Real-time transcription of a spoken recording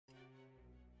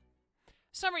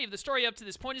Summary of the story up to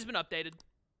this point has been updated.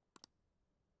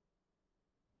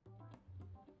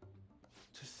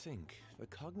 To think, the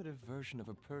cognitive version of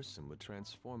a person would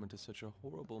transform into such a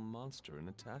horrible monster and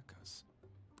attack us.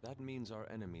 That means our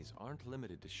enemies aren't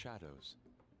limited to shadows.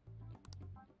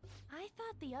 I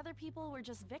thought the other people were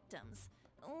just victims,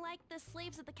 like the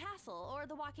slaves at the castle or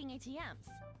the walking ATMs.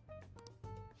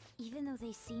 Even though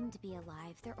they seem to be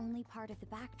alive, they're only part of the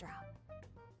backdrop.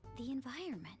 The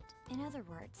environment. In other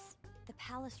words, the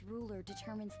palace ruler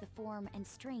determines the form and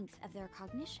strength of their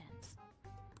cognitions.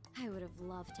 I would have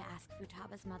loved to ask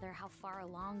Futaba's mother how far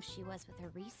along she was with her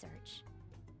research.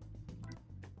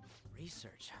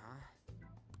 Research, huh?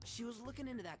 She was looking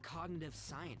into that cognitive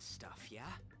science stuff,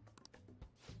 yeah?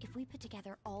 If we put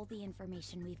together all the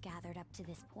information we've gathered up to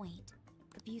this point,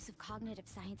 abuse of cognitive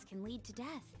science can lead to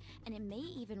death, and it may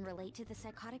even relate to the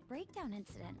psychotic breakdown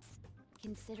incidents.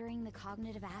 Considering the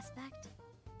cognitive aspect,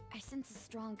 I sense a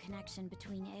strong connection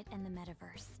between it and the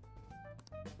Metaverse.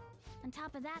 On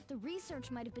top of that, the research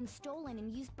might have been stolen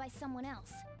and used by someone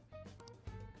else.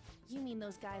 You mean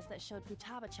those guys that showed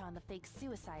Futaba-chan the fake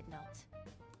suicide note?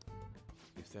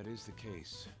 If that is the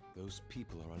case, those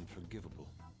people are unforgivable.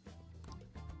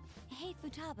 Hey,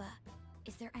 Futaba,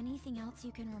 is there anything else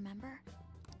you can remember?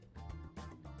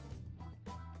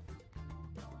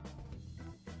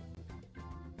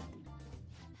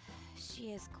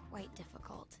 She is quite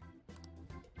difficult.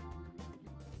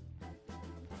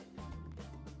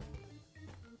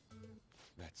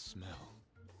 That smell.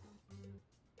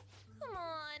 Come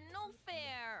on, no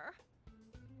fair.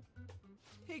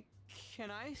 Hey, can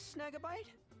I snag a bite?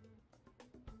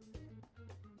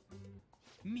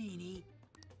 Meanie.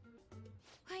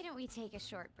 Why don't we take a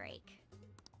short break?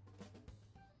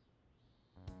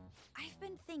 I've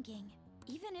been thinking,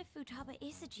 even if Futaba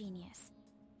is a genius,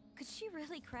 could she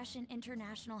really crush an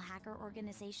international hacker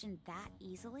organization that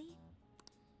easily?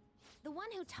 The one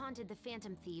who taunted the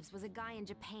Phantom Thieves was a guy in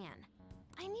Japan.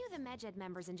 I knew the Medjed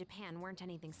members in Japan weren't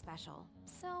anything special,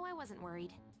 so I wasn't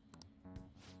worried.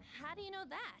 How do you know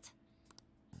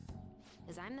that?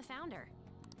 Because I'm the founder.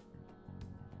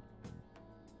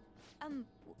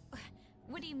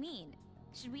 What do you mean?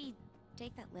 Should we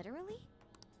take that literally?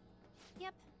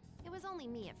 Yep, it was only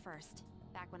me at first,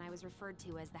 back when I was referred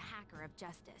to as the Hacker of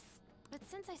Justice. But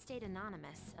since I stayed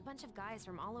anonymous, a bunch of guys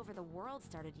from all over the world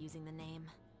started using the name.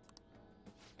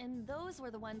 And those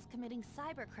were the ones committing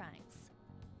cybercrimes.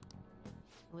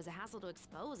 It was a hassle to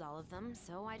expose all of them,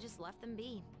 so I just left them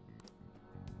be.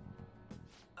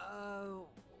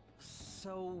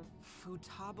 So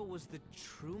Futaba was the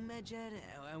true Medjed,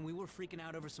 and we were freaking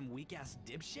out over some weak-ass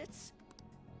dipshits?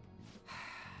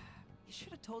 You should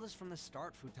have told us from the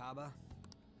start, Futaba.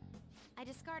 I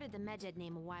discarded the Medjed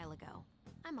name a while ago.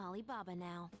 I'm Alibaba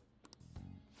now.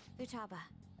 Futaba,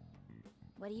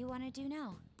 what do you want to do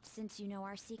now? Since you know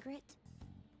our secret,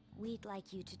 we'd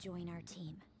like you to join our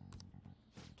team.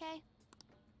 Okay.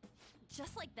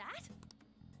 Just like that?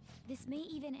 This may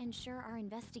even ensure our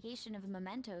investigation of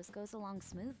mementos goes along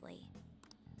smoothly.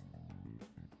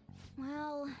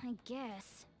 Well, I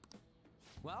guess.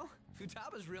 Well,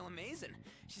 Futaba's real amazing.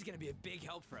 She's gonna be a big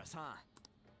help for us, huh?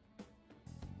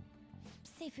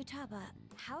 Say, Futaba,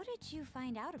 how did you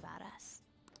find out about us?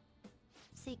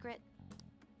 Secret.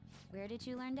 Where did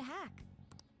you learn to hack?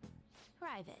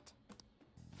 Private.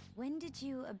 When did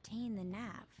you obtain the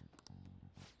nav?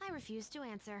 I refuse to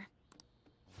answer.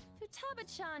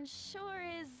 Futaba-chan sure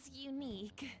is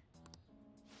unique.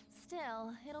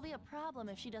 Still, it'll be a problem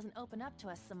if she doesn't open up to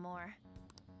us some more.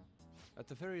 At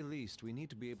the very least, we need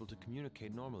to be able to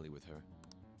communicate normally with her.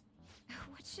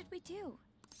 What should we do?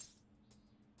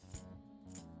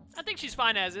 I think she's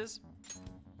fine as is.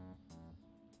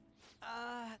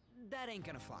 That ain't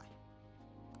gonna fly.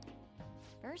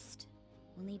 First,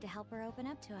 we'll need to help her open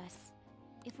up to us.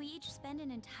 If we each spend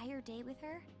an entire day with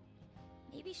her,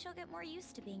 maybe she'll get more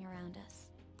used to being around us.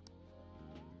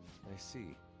 I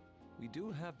see. We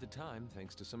do have the time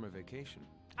thanks to summer vacation.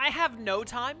 I have no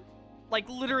time. Like,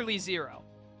 literally zero.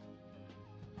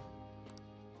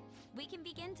 We can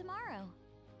begin tomorrow.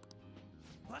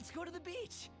 Let's go to the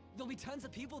beach! There'll be tons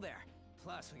of people there.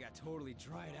 Plus, we got totally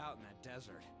dried out in that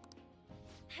desert.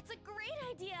 That's a great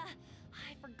idea!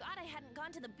 I forgot I hadn't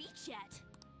gone to the beach yet.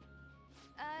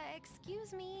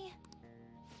 Excuse me?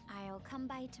 I'll come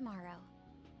by tomorrow.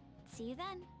 See you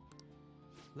then.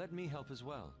 Let me help as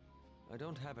well. I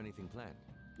don't have anything planned.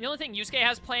 The only thing Yusuke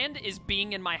has planned is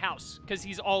being in my house, because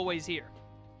he's always here.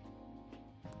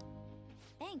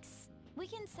 Thanks. We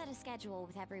can set a schedule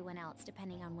with everyone else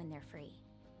depending on when they're free.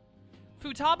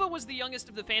 Futaba was the youngest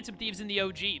of the Phantom Thieves in the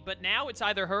OG, but now it's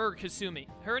either her or Kasumi.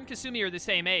 Her and Kasumi are the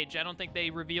same age. I don't think they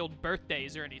revealed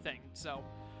birthdays or anything, so...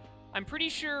 I'm pretty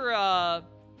sure, I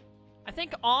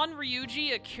think An,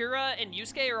 Ryuji, Akira, and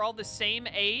Yusuke are all the same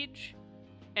age,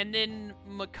 and then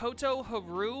Makoto,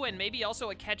 Haru, and maybe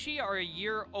also Akechi are a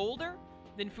year older.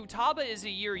 Then Futaba is a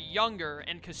year younger,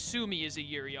 and Kasumi is a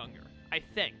year younger, I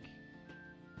think.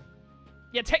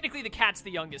 Yeah, technically the cat's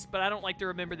the youngest, but I don't like to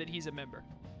remember that he's a member.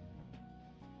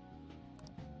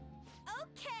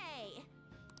 Okay.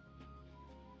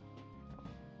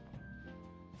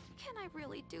 Can I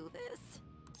really do this?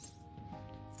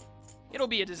 It'll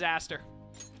be a disaster.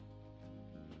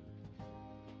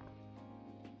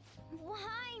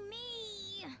 Why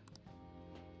me?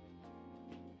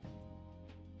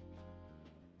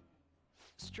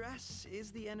 Stress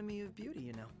is the enemy of beauty,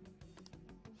 you know.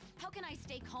 How can I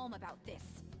stay calm about this?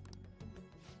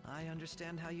 I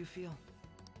understand how you feel.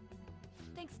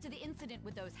 Thanks to the incident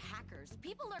with those hackers,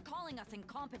 people are calling us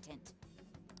incompetent.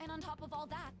 And on top of all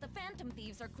that, the Phantom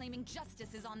Thieves are claiming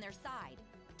justice is on their side.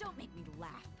 Don't make me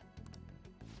laugh.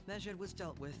 Megid was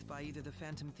dealt with by either the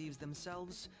Phantom Thieves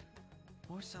themselves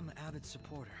or some avid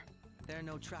supporter. There are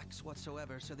no tracks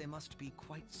whatsoever, so they must be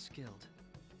quite skilled.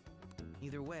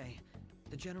 Either way,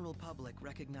 the general public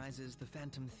recognizes the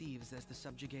Phantom Thieves as the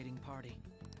subjugating party.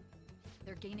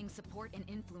 They're gaining support and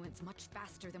influence much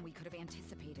faster than we could have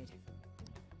anticipated.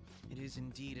 It is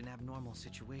indeed an abnormal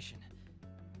situation.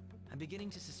 I'm beginning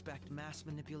to suspect mass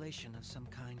manipulation of some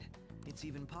kind. It's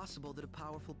even possible that a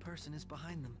powerful person is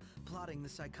behind them, plotting the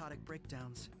psychotic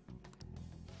breakdowns.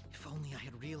 If only I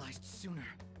had realized sooner.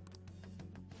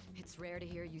 It's rare to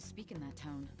hear you speak in that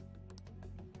tone.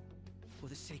 For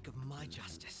the sake of my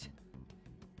justice,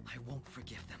 I won't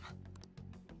forgive them.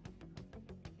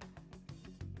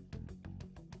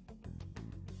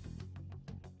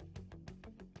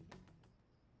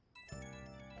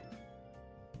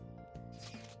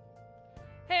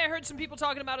 Hey, I heard some people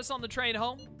talking about us on the train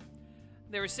home.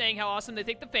 They were saying how awesome they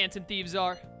think the Phantom Thieves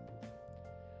are.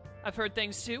 I've heard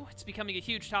things too. It's becoming a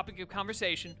huge topic of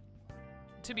conversation.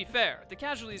 To be fair, the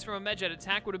casualties from a Megid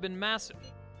attack would have been massive.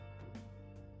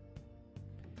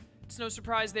 It's no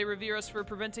surprise they revere us for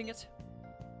preventing it.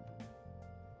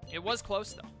 It was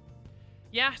close, though.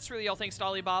 Yeah, it's really all thanks to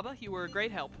Alibaba. You were a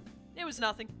great help. It was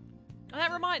nothing. And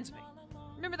that reminds me.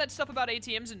 Remember that stuff about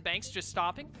ATMs and banks just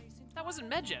stopping? That wasn't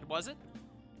Megid, was it?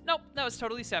 Nope, that was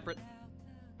totally separate.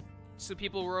 So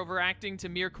people were overacting to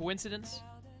mere coincidence?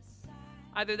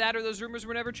 Either that or those rumors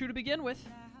were never true to begin with.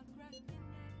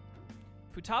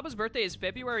 Futaba's birthday is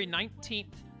February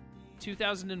 19th,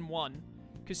 2001.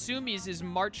 Kasumi's is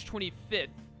March 25th,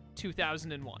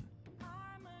 2001.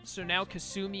 So now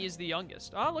Kasumi is the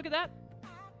youngest. Oh, look at that.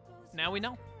 Now we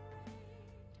know.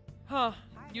 Huh.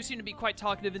 You seem to be quite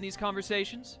talkative in these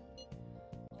conversations.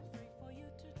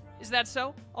 Is that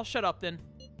so? I'll shut up then.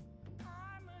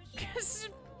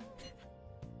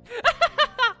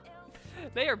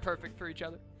 They are perfect for each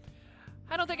other.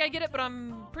 I don't think I get it, but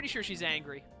I'm pretty sure she's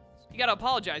angry. You gotta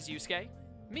apologize, Yusuke.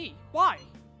 Me? Why?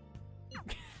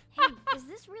 Hey, is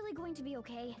this really going to be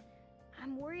okay?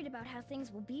 I'm worried about how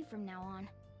things will be from now on.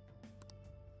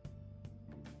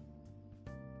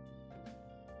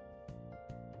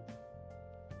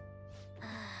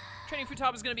 Training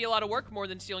Futaba's gonna be a lot of work, more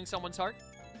than stealing someone's heart.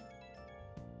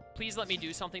 Please let me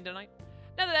do something tonight.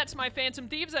 Now that that's my Phantom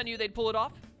Thieves, I knew they'd pull it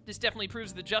off. This definitely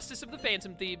proves the justice of the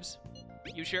Phantom Thieves.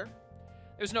 You sure?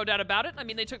 There's no doubt about it. I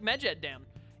mean, they took Megid down.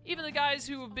 Even the guys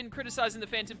who have been criticizing the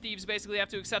Phantom Thieves basically have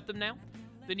to accept them now.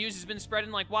 The news has been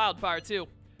spreading like wildfire, too.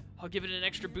 I'll give it an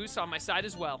extra boost on my side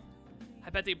as well.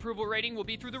 I bet the approval rating will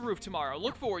be through the roof tomorrow.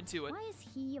 Look forward to it. Why is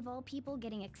he, of all people,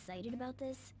 getting excited about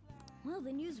this? Well,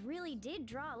 the news really did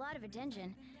draw a lot of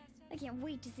attention. I can't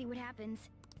wait to see what happens.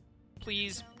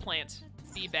 Please, plant.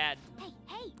 Be bad. Hey,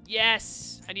 hey!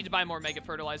 Yes! I need to buy more mega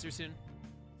fertilizer soon.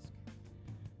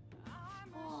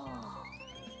 Oh.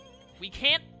 We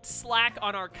can't slack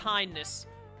on our kindness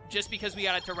just because we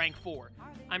got it to rank 4.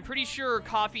 I'm pretty sure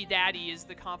Coffee Daddy is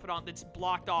the confidant that's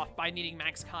blocked off by needing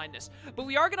max kindness. But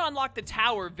we are going to unlock the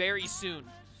tower very soon.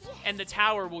 And the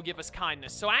tower will give us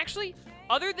kindness. So actually,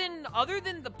 other than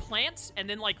the plants and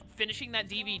then like finishing that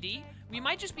DVD, we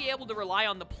might just be able to rely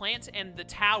on the plant and the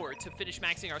tower to finish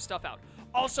maxing our stuff out.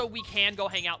 Also, we can go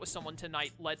hang out with someone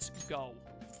tonight. Let's go.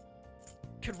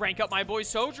 Could rank up my boy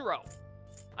Sojiro.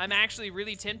 I'm actually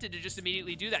really tempted to just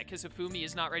immediately do that because Hifumi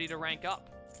is not ready to rank up.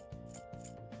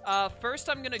 First,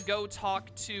 I'm going to go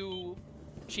talk to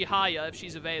Chihaya if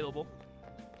she's available.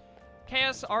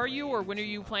 Chaos, are you, or when are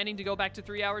you planning to go back to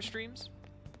 3-hour streams?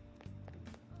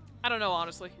 I don't know,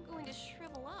 honestly. I'm going to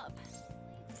shrivel up.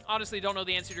 Honestly, don't know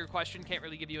the answer to your question. Can't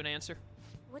really give you an answer.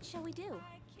 What shall we do?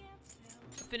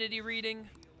 Affinity reading.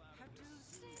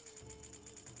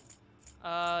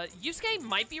 Yusuke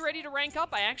might be ready to rank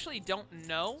up. I actually don't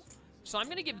know. So I'm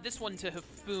going to give this one to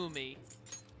Hifumi.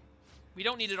 We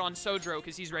don't need it on Sodro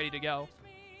because he's ready to go.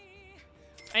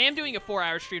 I am doing a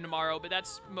 4-hour stream tomorrow, but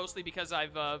that's mostly because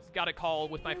I've got a call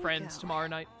with my friends tomorrow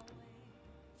night.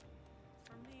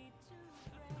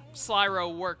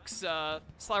 Slyro works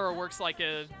like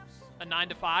a 9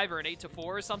 to 5 or an 8 to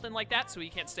 4 or something like that, so he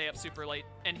can't stay up super late,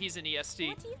 and he's an EST.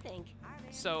 What do you think?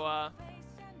 So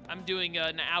I'm doing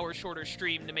an hour shorter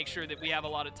stream to make sure that we have a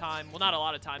lot of time. Well, not a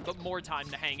lot of time, but more time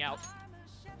to hang out.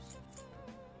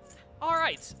 All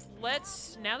right,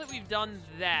 now that we've done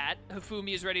that,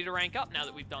 Hifumi is ready to rank up now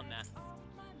that we've done that.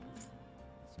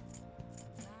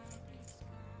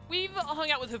 We've hung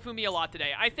out with Hifumi a lot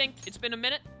today. I think it's been a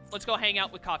minute. Let's go hang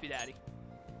out with Coffee Daddy.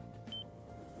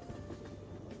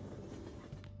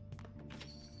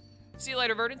 See you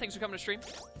later, Verdant. Thanks for coming to stream.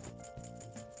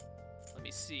 Let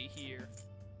me see here.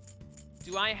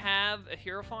 Do I have a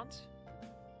Hierophant?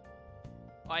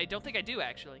 I don't think I do,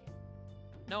 actually.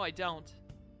 No, I don't.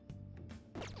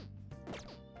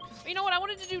 You know what? I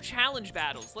wanted to do challenge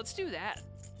battles. Let's do that.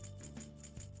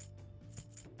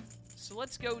 So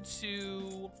let's go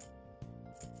to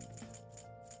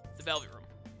the Velvet Room.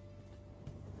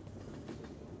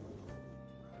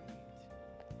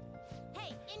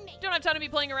 Hey, inmate. Don't have time to be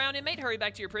playing around, inmate. Hurry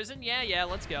back to your prison. Yeah,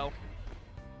 let's go.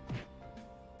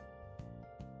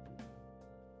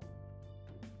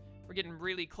 We're getting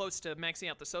really close to maxing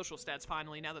out the social stats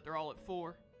finally, now that they're all at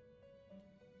 4.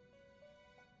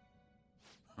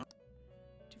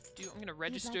 I'm gonna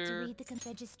register. You'd like to read the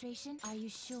registration? Are you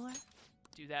sure?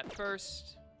 Do that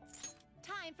first.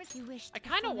 Time for you wish. I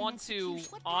kind of want to,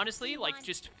 honestly, like,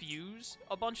 just fuse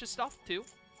a bunch of stuff, too.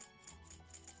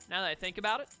 Now that I think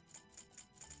about it.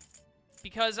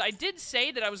 Because I did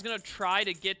say that I was gonna try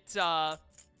to get, I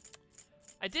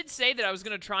did say that I was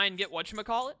gonna try and get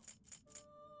whatchamacallit.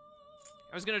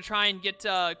 I was gonna try and get,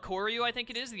 Koryu, I think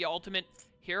it is, the ultimate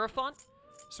Hierophant.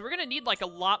 So we're gonna need, like, a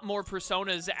lot more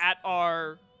personas at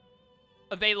our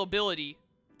availability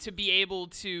to be able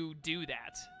to do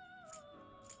that.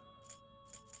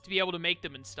 To be able to make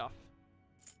them and stuff.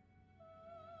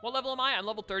 What level am I? I'm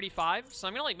level 35, so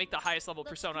I'm gonna, like, make the highest level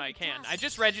persona I can. I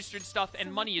just registered stuff,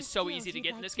 and money is so easy to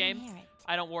get in this game.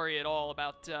 I don't worry at all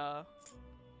about,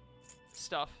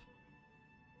 stuff.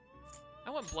 I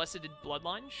want Blessed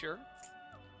Bloodline, sure.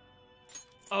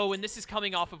 Oh, and this is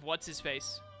coming off of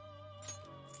what's-his-face.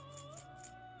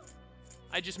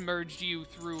 I just merged you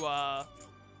through,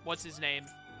 what's his name?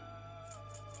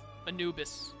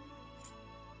 Anubis.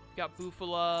 Got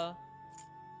Bufala.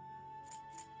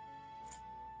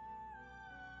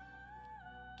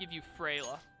 Give you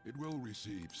Freyla. It will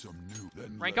receive some new.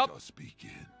 Then rank let up. us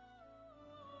begin.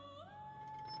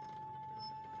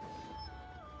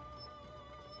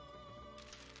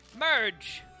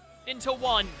 Merge into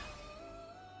one.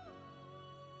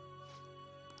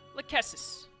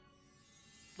 Lachesis.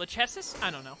 Lachesis?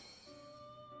 I don't know.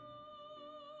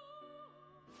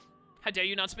 How dare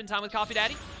you not spend time with Coffee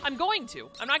Daddy? I'm going to.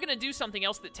 I'm not going to do something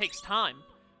else that takes time.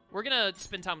 We're going to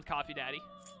spend time with Coffee Daddy.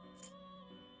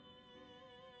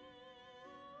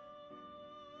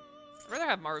 I'd rather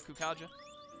have Maruku Kaja.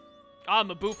 Ah,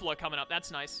 Mabufala coming up.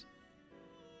 That's nice.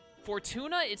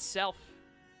 Fortuna itself.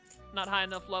 Not high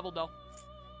enough level, though.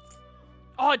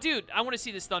 Oh, dude. I want to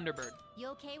see this Thunderbird. You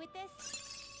okay with this?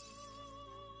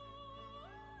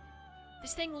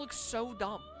 This thing looks so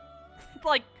dumb.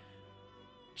 Like,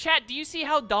 chat, do you see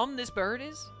how dumb this bird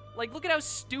is? Like, look at how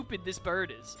stupid this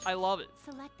bird is. I love it.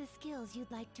 Select the skills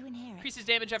you'd like to inherit. Decreases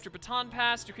damage after Baton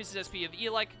Pass, decreases SP of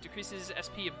Elec, decreases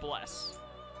SP of Bless.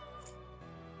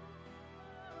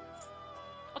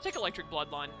 I'll take Electric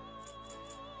Bloodline.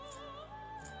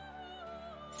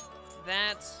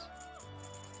 That.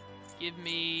 Give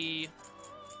me...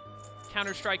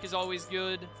 Counter-Strike is always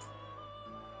good.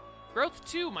 Growth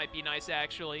 2 might be nice,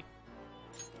 actually.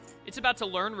 It's about to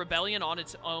learn Rebellion on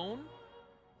its own.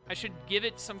 I should give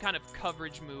it some kind of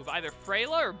coverage move. Either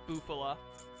Freyla or Bufala.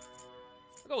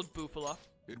 I'll go with Bufala.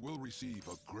 It will receive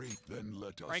a great, then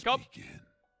let us rank up. begin.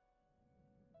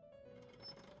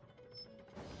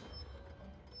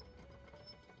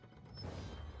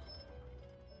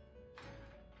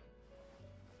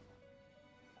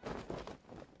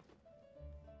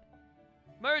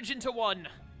 Merge into one.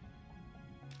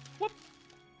 Whoop.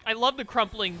 I love the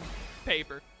crumpling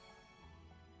paper.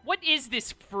 What is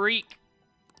this freak?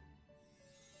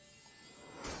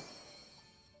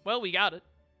 Well, we got it.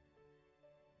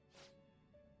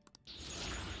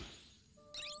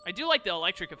 I do like the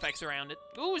electric effects around it.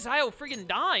 Ooh, Zio friggin'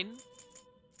 Dine.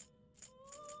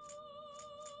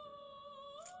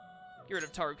 Get rid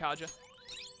of Tarukaja.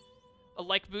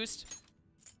 Elect boost.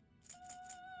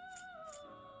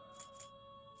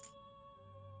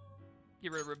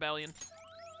 Get rid of Rebellion.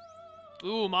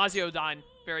 Ooh, Mazio Dine.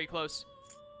 Very close.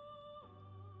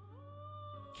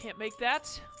 Can't make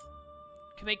that.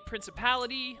 Can make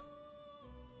Principality.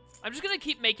 I'm just gonna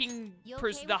keep making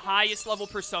the highest level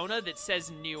persona that says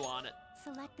new on it.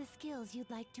 Select the skills you'd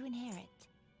like to inherit.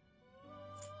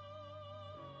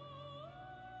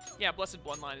 Yeah, Blessed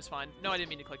Bloodline is fine. No, I didn't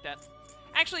mean to click that.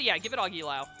 Actually, yeah, give it Augie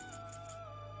Lau.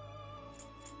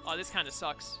 Oh, this kind of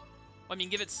sucks. I mean,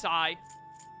 give it Psy.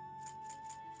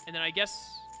 And then I guess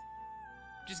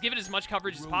just give it as much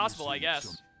coverage as possible, I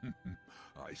guess.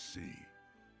 I see.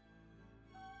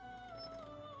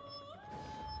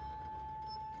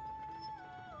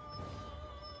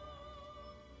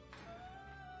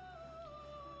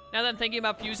 Now that I'm thinking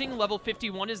about fusing, level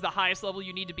 51 is the highest level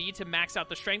you need to be to max out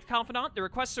the Strength Confidant. The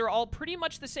requests are all pretty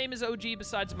much the same as OG,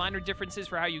 besides minor differences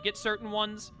for how you get certain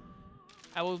ones.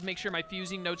 I will make sure my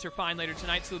fusing notes are fine later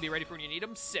tonight, so they'll be ready for when you need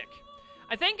them. Sick.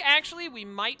 I think, actually, we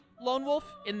might, Lone Wolf,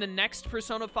 in the next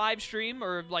Persona 5 stream,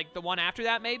 or, like, the one after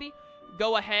that, maybe,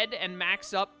 go ahead and rank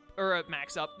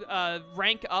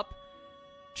up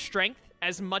Strength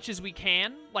as much as we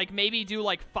can. Like, maybe do,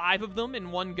 like, 5 of them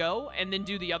in one go, and then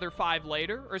do the other 5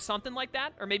 later, or something like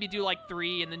that. Or maybe do, like,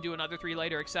 3, and then do another 3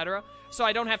 later, etc. So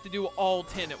I don't have to do all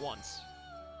 10 at once.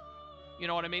 You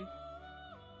know what I mean?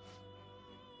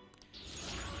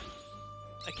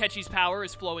 Akechi's power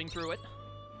is flowing through it.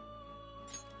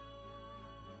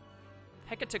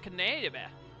 Hecatocanebe.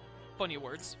 Funny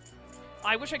words.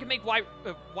 I wish I could make White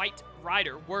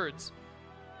Rider words.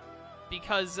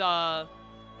 Because, I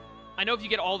know if you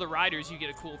get all the riders, you get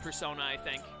a cool persona, I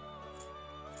think.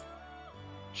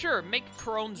 Sure, make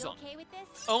Coronzon. Okay with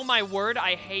this? Oh my word,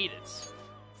 I hate it.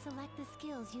 Select the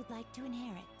skills you'd like to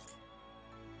inherit.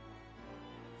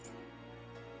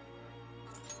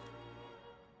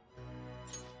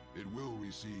 It will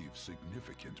receive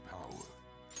significant power.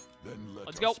 Then Let's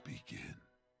let go. us begin.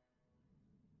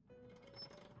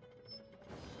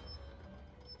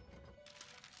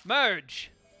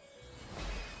 Merge.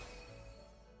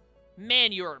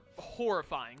 Man, you're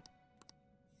horrifying.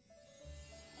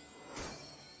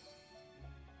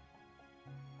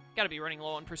 Gotta be running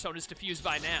low on Personas to fuse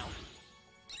by now.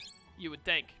 You would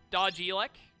think. Dodge Elec?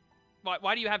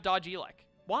 Why do you have Dodge Elec?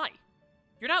 Why?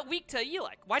 You're not weak to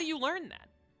Elec. Why do you learn that?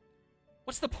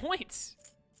 What's the point?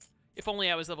 If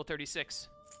only I was level 36.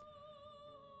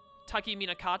 Taki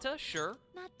Minakata? Sure.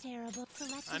 Not terrible.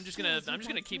 Select the I'm just gonna skills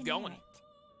you'd like keep to going. inherit.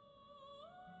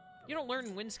 You don't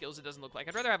learn wind skills, it doesn't look like.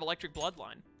 I'd rather have Electric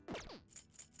Bloodline.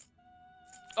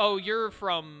 Oh, you're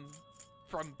from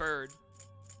Bird.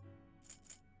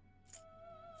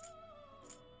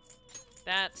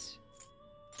 That.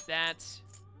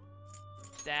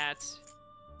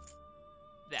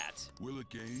 Will it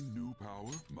gain new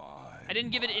power? I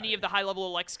didn't give it any of the high-level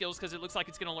elect skills because it looks like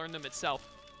it's going to learn them itself.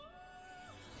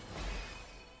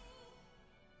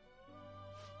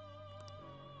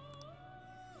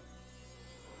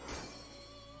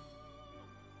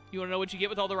 You want to know what you get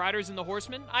with all the riders and the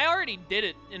horsemen? I already did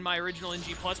it in my original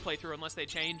NG Plus playthrough unless they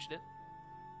changed it.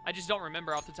 I just don't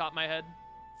remember off the top of my head.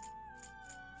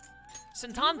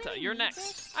 Santanta, you're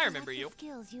next. I remember you.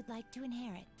 Skills you'd like to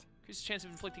inherit. Increases chance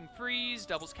of inflicting freeze,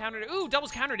 doubles counter. Ooh,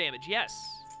 doubles counter damage. Yes.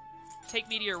 Take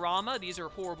Meteorama. These are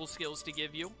horrible skills to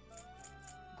give you.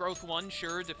 Growth 1,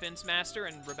 sure. Defense Master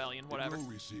and Rebellion, whatever.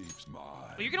 Oh,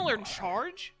 you're gonna learn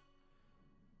Charge?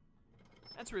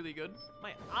 That's really good.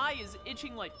 My eye is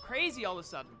itching like crazy all of a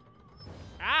sudden.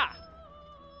 Ah!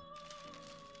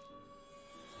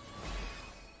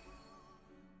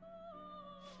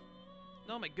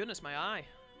 Oh my goodness, my eye.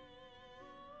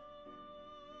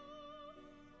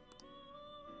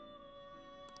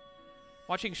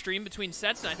 Watching stream between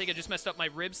sets, and I think I just messed up my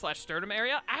rib/sternum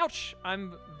area. Ouch!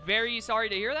 I'm very sorry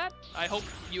to hear that. I hope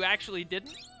you actually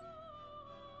didn't.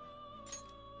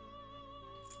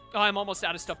 Oh, I'm almost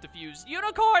out of stuff to fuse.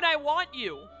 Unicorn, I want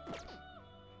you!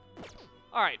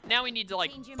 Alright, now we need to,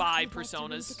 like, buy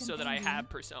personas so that I have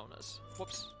personas.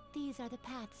 Whoops. These are the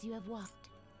paths you have walked.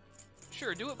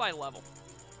 Sure, do it by level.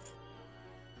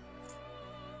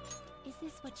 Is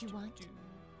this what you want?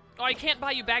 Oh, I can't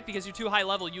buy you back because you're too high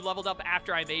level. You leveled up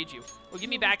after I made you. Well, give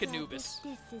me back Anubis.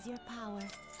 This is your power.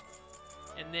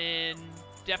 And then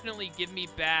definitely give me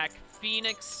back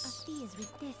Phoenix.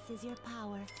 This is your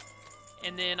power.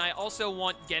 And then I also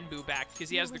want Genbu back because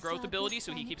he has the growth ability,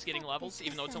 so he keeps getting levels,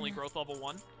 even though it's only growth level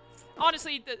 1.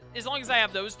 Honestly, as long as I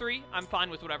have those 3, I'm fine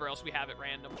with whatever else we have at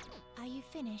random. Are you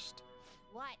finished?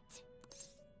 What?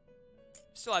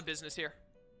 Still have business here.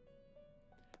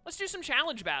 Let's do some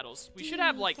challenge battles. We Do should you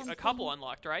have, need like, a couple something?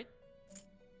 unlocked, right?